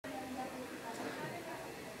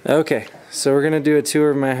Okay, so we're gonna do a tour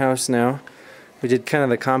of my house now. We did kind of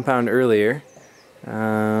the compound earlier,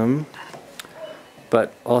 but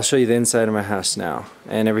I'll show you the inside of my house now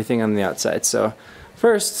and everything on the outside. So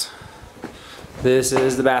first, this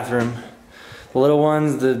is the bathroom. The little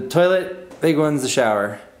one's the toilet, big one's the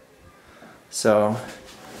shower. So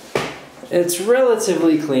it's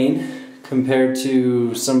relatively clean compared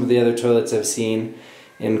to some of the other toilets I've seen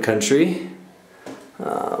in country.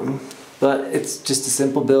 But it's just a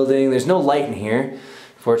simple building. There's no light in here,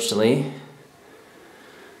 fortunately.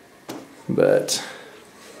 But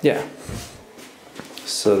yeah.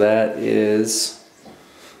 So that is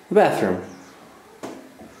the bathroom.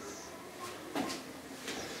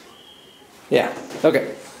 Yeah,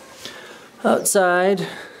 okay. Outside,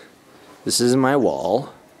 this is my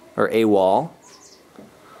wall, or a wall.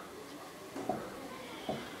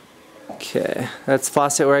 Okay, that's the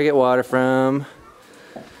faucet where I get water from.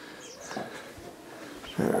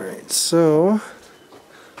 Alright, so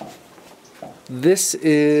this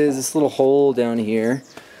is this little hole down here.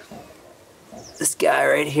 This guy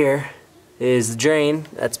right here is the drain.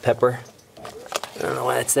 That's Pepper. I don't know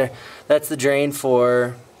why that's there. That's the drain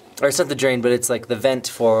for, or it's not the drain, but it's like the vent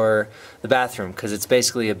for the bathroom, because it's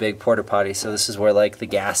basically a big porta potty. So this is where like the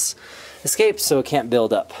gas escapes so it can't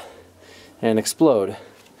build up and explode.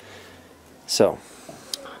 So,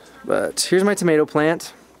 but here's my tomato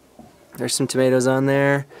plant. There's some tomatoes on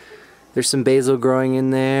there. There's some basil growing in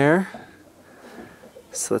there.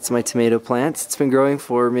 So that's my tomato plant. It's been growing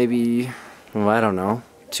for maybe, well, I don't know,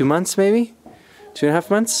 2 months maybe? 2.5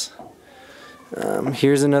 months?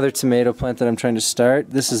 Here's another tomato plant that I'm trying to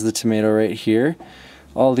start. This is the tomato right here.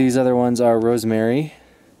 All these other ones are rosemary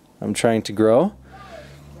I'm trying to grow.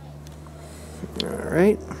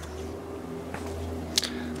 Alright.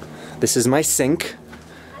 This is my sink.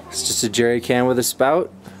 It's just a jerry can with a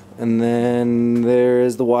spout. And then there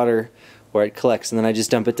is the water where it collects, and then I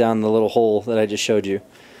just dump it down the little hole that I just showed you.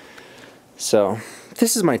 So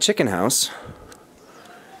this is my chicken house,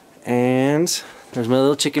 and there's my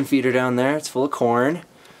little chicken feeder down there. It's full of corn.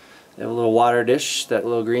 I have a little water dish, that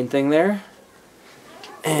little green thing there.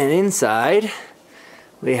 And inside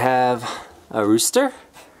we have a rooster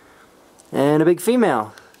and a big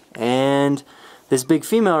female. And this big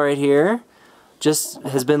female right here just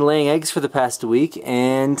has been laying eggs for the past week,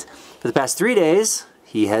 and for the past 3 days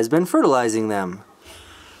he has been fertilizing them.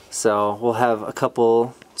 So we'll have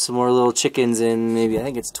some more little chickens in maybe, I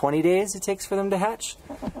think it's 20 days it takes for them to hatch.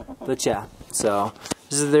 But yeah, so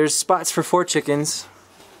there's spots for 4 chickens.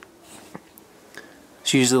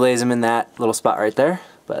 She usually lays them in that little spot right there,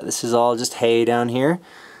 but this is all just hay down here.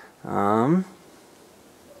 Yeah,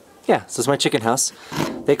 so it's my chicken house.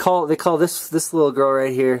 They call this little girl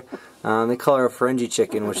right here, they call her a Ferengi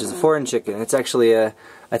chicken, which is a foreign chicken. It's actually I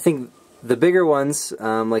think the bigger ones,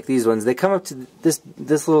 like these ones, they come up to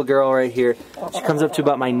this little girl right here. She comes up to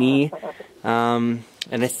about my knee, and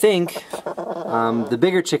I think the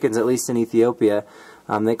bigger chickens, at least in Ethiopia,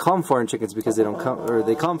 they call them foreign chickens because they don't come, or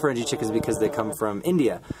they call them Ferengi chickens because they come from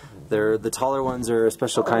India. The taller ones are a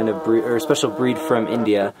special kind of breed, or a special breed from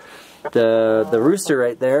India. The rooster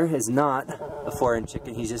right there is not a foreign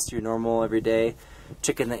chicken. He's just your normal everyday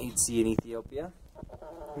chicken that you'd see in Ethiopia.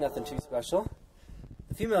 Nothing too special.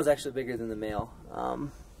 The female is actually bigger than the male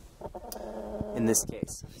in this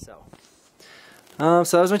case. So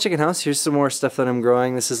that was my chicken house. Here's some more stuff that I'm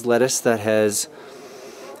growing. This is lettuce that has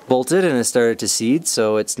bolted and has started to seed,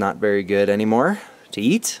 so it's not very good anymore to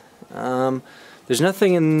eat. There's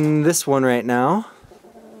nothing in this one right now,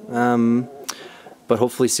 but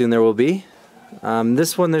hopefully soon there will be.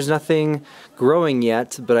 This one there's nothing growing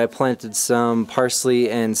yet, but I planted some parsley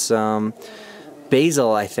and some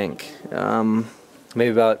basil, I think,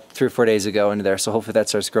 maybe about 3 or 4 days ago into there, so hopefully that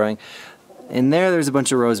starts growing. In there's a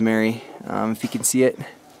bunch of rosemary, if you can see it.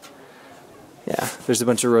 Yeah, there's a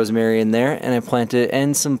bunch of rosemary in there, and I planted,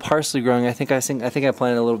 and some parsley growing. I think I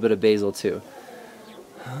planted a little bit of basil too.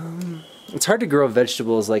 It's hard to grow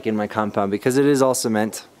vegetables like in my compound because it is all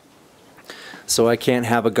cement. So I can't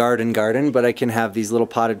have a garden, but I can have these little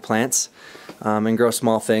potted plants and grow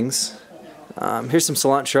small things. Here's some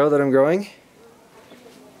cilantro that I'm growing.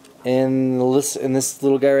 And this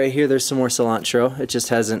little guy right here, there's some more cilantro. It just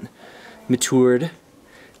hasn't matured.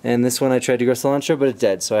 And this one I tried to grow cilantro, but it's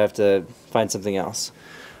dead, so I have to find something else.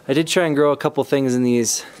 I did try and grow a couple things in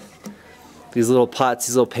these little pots,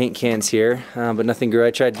 these little paint cans here, but nothing grew.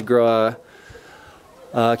 I tried to grow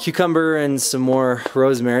a cucumber and some more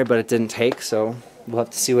rosemary, but it didn't take, so we'll have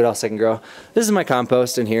to see what else I can grow. This is my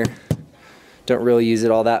compost in here. Don't really use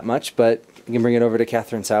it all that much, but you can bring it over to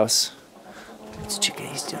Catherine's house. What's Chicken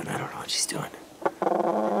he's doing? I don't know what she's doing.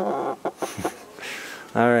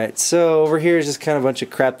 Alright, so over here is just kind of a bunch of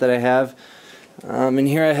crap that I have. And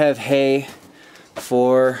here I have hay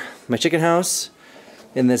for my chicken house.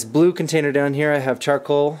 In this blue container down here I have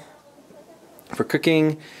charcoal for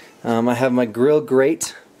cooking. I have my grill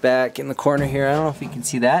grate back in the corner here. I don't know if you can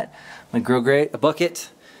see that. My grill grate, a bucket,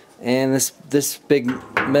 and this big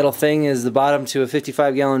metal thing is the bottom to a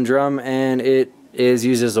 55-gallon drum, and it is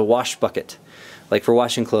used as a wash bucket, like for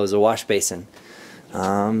washing clothes, a wash basin.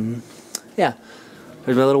 Yeah.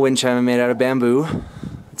 There's my little wind chime I made out of bamboo.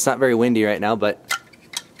 It's not very windy right now, but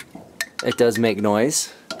it does make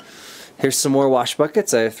noise. Here's some more wash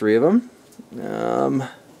buckets. I have 3 of them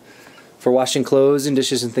for washing clothes and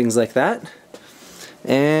dishes and things like that.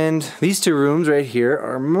 And these 2 rooms right here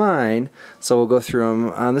are mine, so we'll go through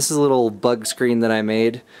them. This is a little bug screen that I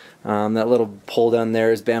made. That little pole down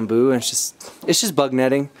there is bamboo, and it's just bug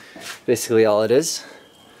netting, basically all it is.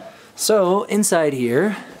 So inside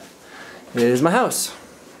here is my house.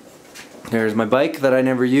 There's my bike that I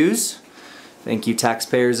never use. Thank you,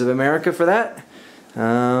 taxpayers of America, for that.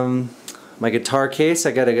 My guitar case,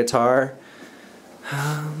 I got a guitar.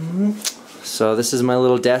 So this is my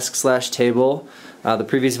little desk / table. The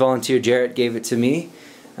previous volunteer, Jarrett, gave it to me.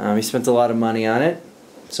 He spent a lot of money on it.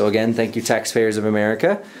 So again, thank you, taxpayers of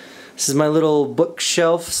America. This is my little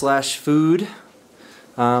bookshelf / food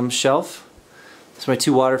shelf. It's my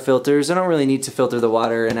 2 water filters. I don't really need to filter the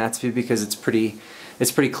water in Atsby because it's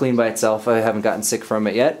pretty clean by itself. I haven't gotten sick from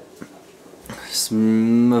it yet.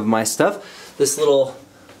 Some of my stuff. This little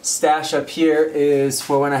stash up here is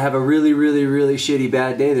for when I have a really shitty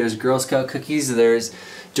bad day. There's Girl Scout cookies, there's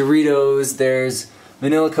Doritos, there's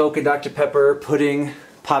vanilla Coke and Dr. Pepper, pudding,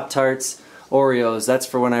 Pop-Tarts, Oreos. That's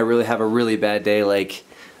for when I really have a really bad day, like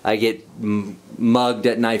I get mugged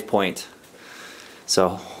at knife point.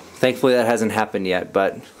 So thankfully that hasn't happened yet,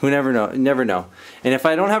 but who never know. And if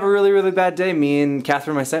I don't have a really bad day, me and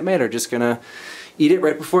Catherine, my setmate, are just gonna eat it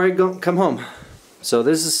right before I come home. So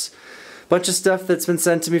this is a bunch of stuff that's been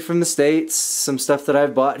sent to me from the States, some stuff that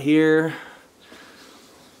I've bought here.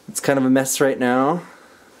 It's kind of a mess right now,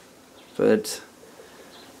 but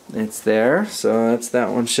it's there. So that's that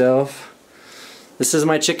one shelf. This is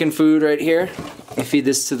my chicken food right here. I feed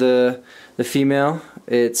this to the female.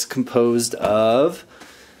 It's composed of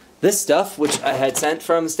this stuff, which I had sent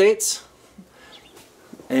from the States,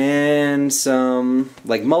 and some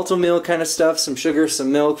like multi-meal kind of stuff, some sugar,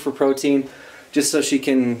 some milk for protein, just so she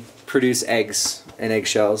can produce eggs and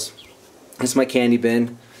eggshells. This is my candy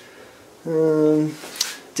bin.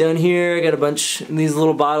 Down here I got a bunch in these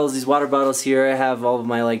little bottles, these water bottles here. I have all of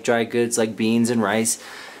my like dry goods like beans and rice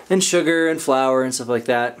and sugar and flour and stuff like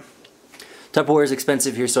that. Tupperware is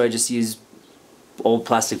expensive here, so I just use old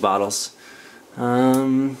plastic bottles.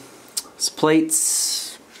 Some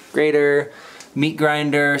plates, grater, meat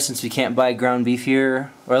grinder, since we can't buy ground beef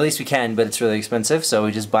here, or at least we can, but it's really expensive, so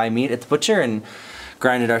we just buy meat at the butcher and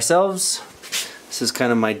grind it ourselves. This is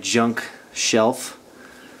kind of my junk shelf.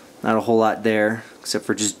 Not a whole lot there, except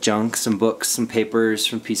for just junk, some books, some papers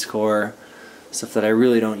from Peace Corps, stuff that I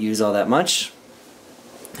really don't use all that much.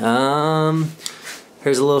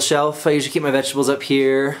 Here's a little shelf. I usually keep my vegetables up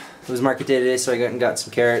here. It was market day today, so I got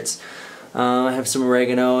some carrots. I have some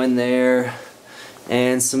oregano in there,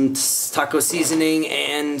 and some taco seasoning,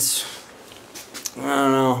 and I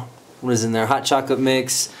don't know what is in there. Hot chocolate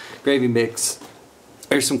mix, gravy mix.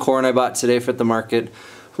 There's some corn I bought today for at the market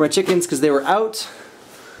for my chickens because they were out.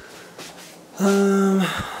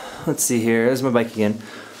 Let's see here. There's my bike again.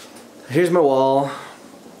 Here's my wall.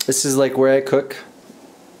 This is like where I cook.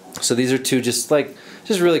 So these are 2 just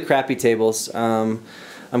really crappy tables. I'm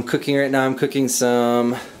cooking right now. I'm cooking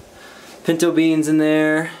some pinto beans in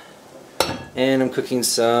there, and I'm cooking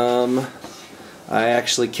some. I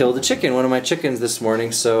actually killed a chicken, one of my chickens this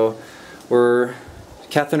morning. So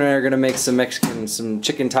Catherine and I are gonna make some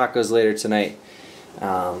chicken tacos later tonight.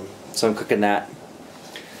 So I'm cooking that.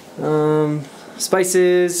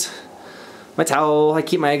 Spices, my towel. I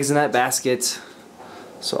keep my eggs in that basket.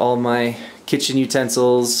 So all my kitchen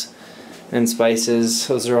utensils and spices.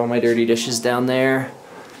 Those are all my dirty dishes down there.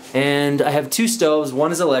 And I have 2 stoves.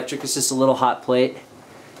 One is electric. It's just a little hot plate.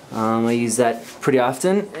 I use that pretty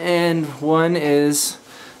often. And one is,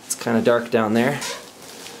 it's kind of dark down there,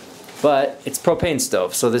 but it's propane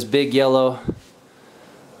stove. So this big yellow,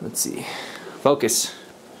 let's see, focus.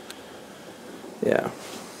 Yeah,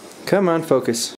 come on, focus.